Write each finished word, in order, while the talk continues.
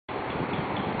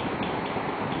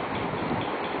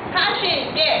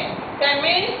is there can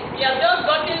mean you have just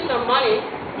gotten some money,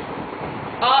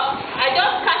 or I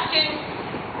just cashed in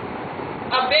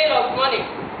a bill of money.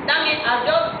 That means I've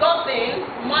just gotten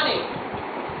money.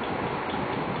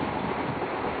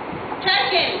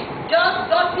 Check-in, just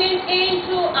gotten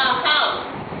into a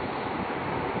house.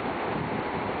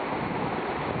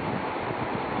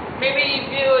 Maybe if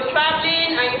you're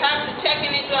traveling and you have to check in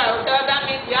into a hotel, that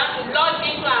means you have to lodge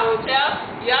into a hotel,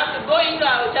 you have to go into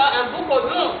a hotel and book a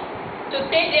room to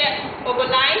stay there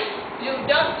overnight. You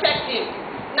just checked in.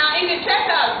 Now if you check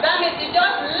out, that means you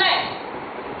just left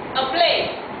a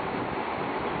place.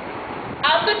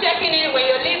 After checking in, when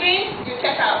you're leaving, you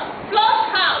check out. Flush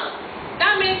house,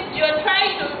 that means you're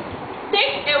trying to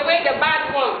take away the bad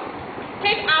one,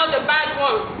 take out the bad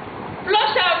one,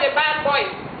 flush out the bad boys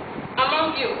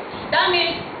among you. That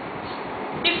means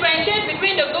differentiate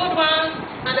between the good ones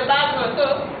and the bad ones.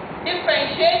 So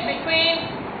differentiate between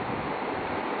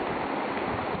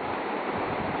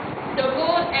the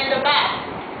good and the bad.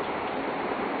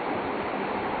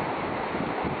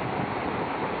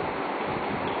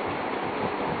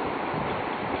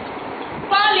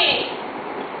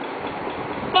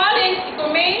 Falling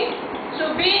to me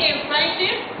to be in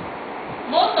friendship.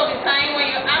 Most of the time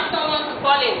when you ask someone to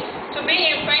fall in, to be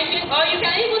in friendship, or you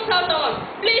can even tell someone,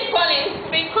 please fall in,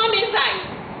 come inside,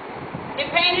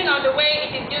 depending on the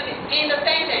way it is used in the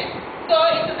sentence. So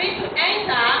it could be to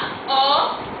enter,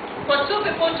 or for two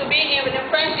people to be in a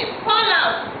friendship. Fall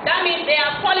out, that means they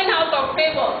are falling out of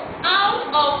favor, or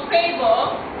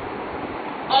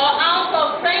out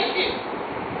of friendship.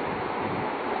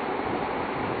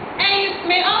 And you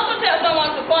may also tell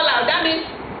someone to fall out, that means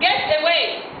get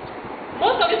away.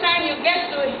 Most of the time you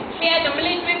get to hear the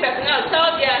military personnel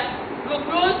tell their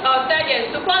recruits or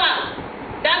sergeants to fall out.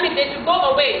 That means they should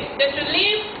go away. They should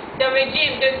leave the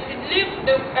regime. They should leave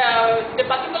the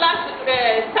particular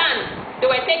stand they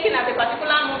were taking at a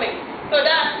particular moment. So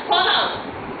that's fall out.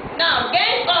 Now,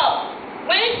 gang up.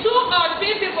 When 2 or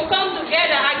 3 people come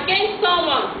together against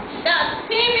someone, that's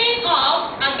teaming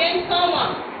up against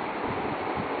someone.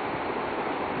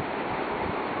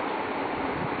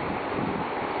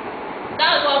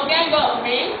 That's what gang up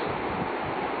means.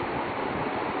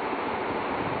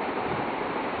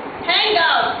 Hang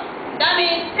out. That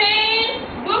means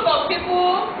same group of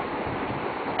people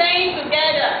staying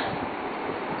together.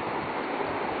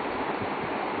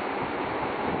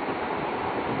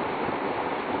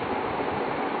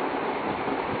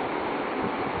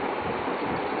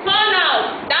 Turn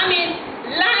out. That means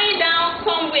lying down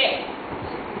somewhere.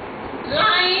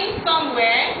 Lying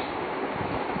somewhere.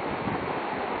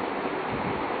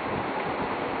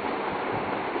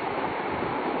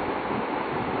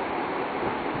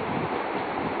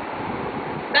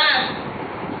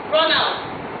 Run out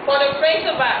for the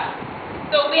phrasal verb.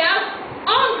 So we have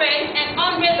hundreds and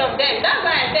hundreds of them. That's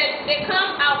why I said they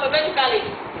come alphabetically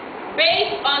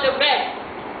based on the verbs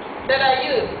that are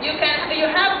used. You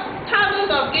have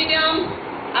thousands of idioms.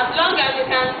 As long as you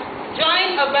can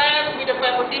join a verb with a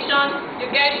preposition,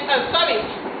 you get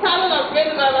thousands of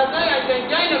phrasal verbs. As long as you can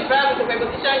join a verb with a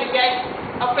preposition, you get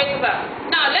a phrasal verb.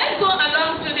 Now let's go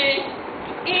along to the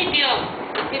idiom.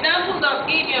 Examples of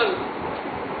idioms.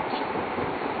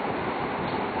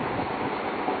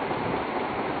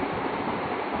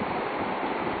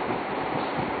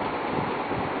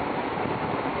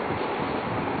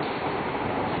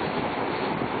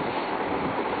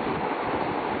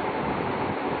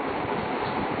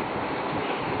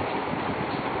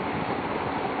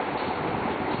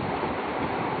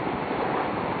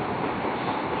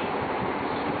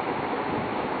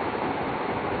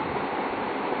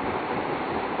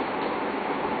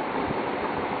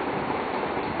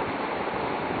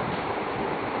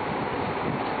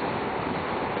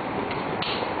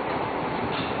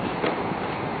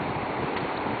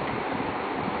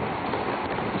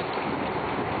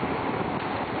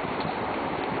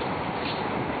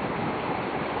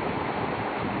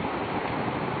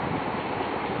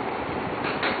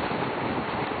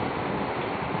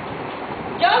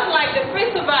 Like the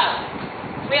phrasal verb,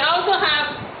 we also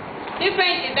have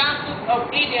different examples of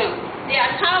idioms. There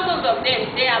are thousands of them.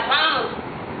 They are bound.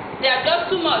 They are just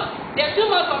too much. They are too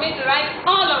much for me to write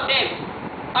all of them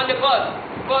on the board.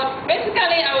 But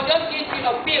basically, I will just give you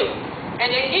a few and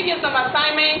then give you some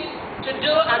assignments to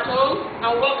do at home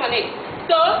and work on it.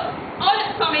 So,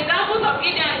 some examples of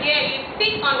idioms here is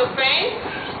sit on the fence.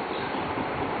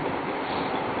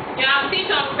 You have sit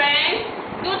on fence,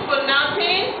 good for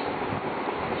nothing.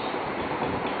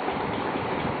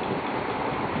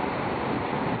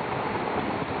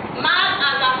 Mad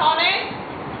as a hornet.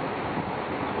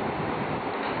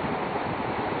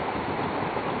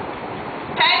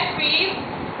 Pet peeve.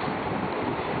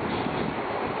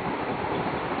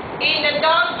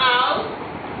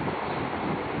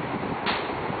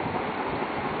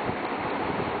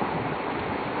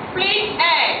 Please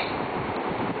add.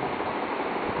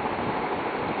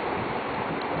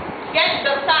 Get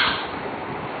the facts.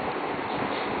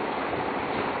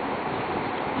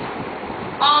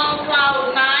 On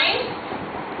cloud 9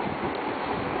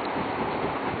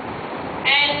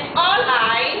 and all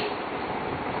eyes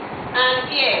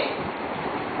and ears.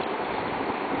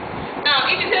 Now,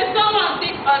 if you say someone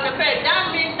sits on the bed,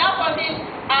 that means that person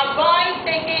avoid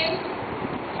taking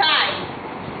time.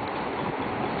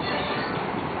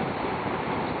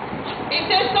 If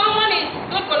you say someone is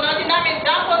good for nothing, that means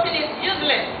that person is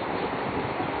useless.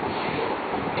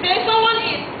 If you say someone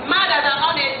is mad at an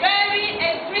honest, very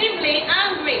extremely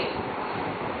angry.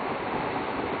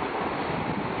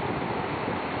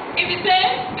 If you say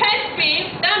pet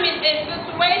peeve, that means a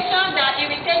situation that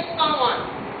irritates someone.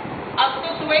 A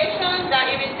situation that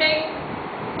irritates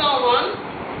someone.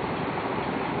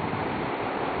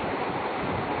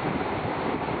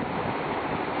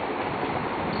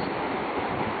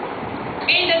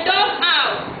 In the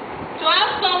doghouse, to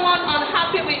have someone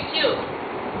unhappy with you.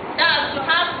 That's to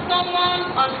have someone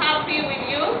unhappy with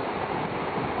you.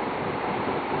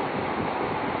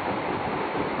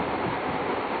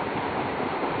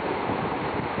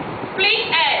 Split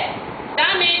head,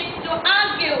 that means to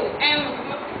argue and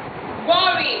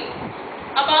worry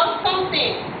about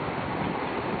something.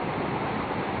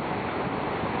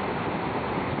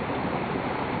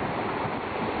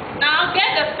 Now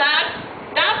get the fact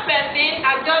that person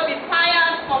has just been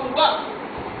fired from work.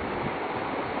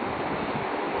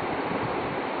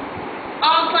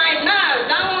 On client now,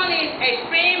 that one is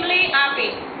extremely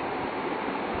happy.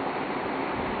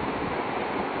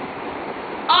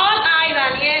 All eyes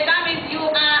and ears, that means you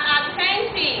are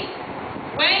attentive.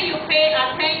 When you pay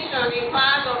attention in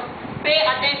class or pay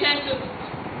attention to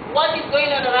what is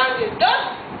going on around you.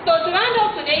 So to round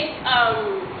up today's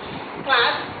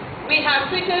class, we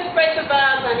have treated phrasal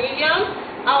verbs and idioms,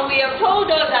 and we have told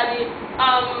us that the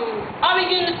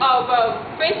origin of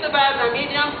phrasal verbs and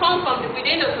idioms come from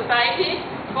within the society,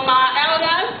 from our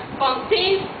elders, from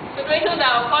things, situations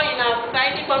that occur in our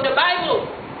society, from the Bible,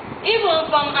 even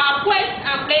from our poets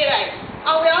and playwrights.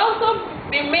 And we have also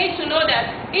been made to know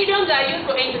that idioms are used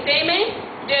for entertainment.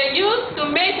 They're used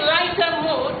to make lighter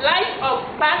mood, light of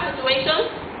past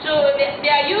situations.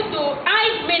 They are used to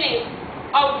hide meaning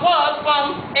of words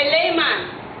from a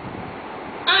layman.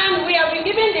 And we have been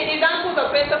given the examples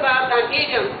of phrasal verbs and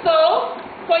idioms. So,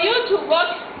 for you to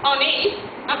work on it,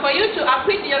 and for you to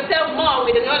acquaint yourself more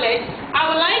with the knowledge, I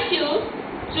would like you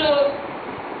to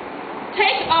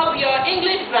take up your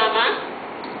English grammar,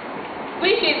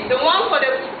 which is the one for the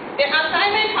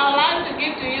assignment I would like to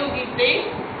give to you is this.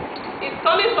 It's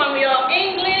coming from your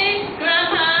English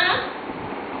grammar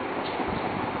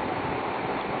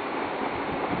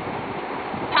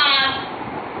part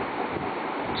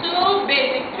 2,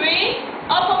 basic 3,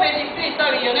 upper basic 3,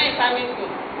 sorry, you're not in primary school.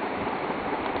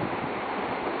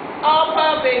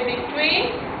 Upper basic 3,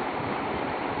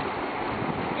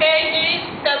 pages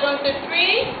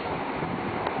 73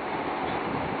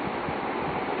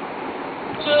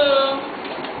 to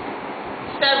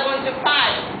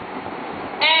 75.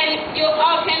 And you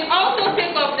all can also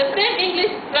think of the same English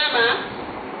grammar,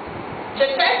 the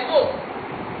textbook.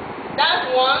 That's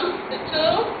 1, the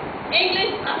 2,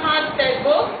 English grammar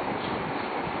textbook.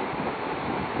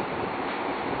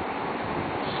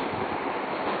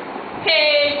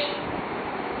 Page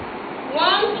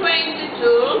 122,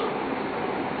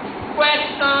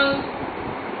 question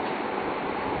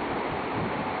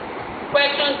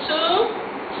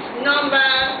 2, number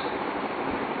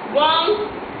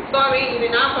 1, sorry, in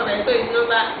an alphabet, so it's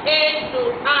number A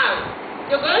to R.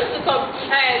 You're going to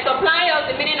supply us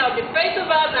the meaning of the phrasal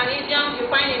verbs and idioms you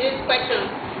find in this question.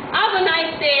 Have a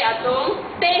nice day at home,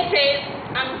 stay safe,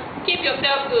 and keep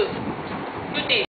yourself good. Good day.